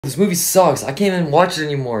This movie sucks. I can't even watch it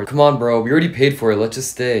anymore. Come on, bro. We already paid for it. Let's just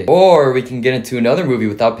stay. Or we can get into another movie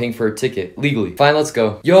without paying for a ticket. Legally. Fine, let's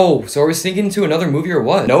go. Yo, so are we sneaking into another movie or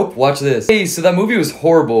what? Nope. Watch this. Hey, so that movie was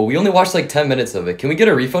horrible. We only watched like 10 minutes of it. Can we get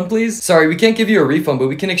a refund, please? Sorry, we can't give you a refund, but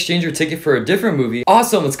we can exchange your ticket for a different movie.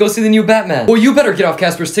 Awesome. Let's go see the new Batman. Boy, you better get off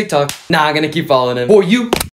Casper's TikTok. Nah, I'm gonna keep following him. Boy, you...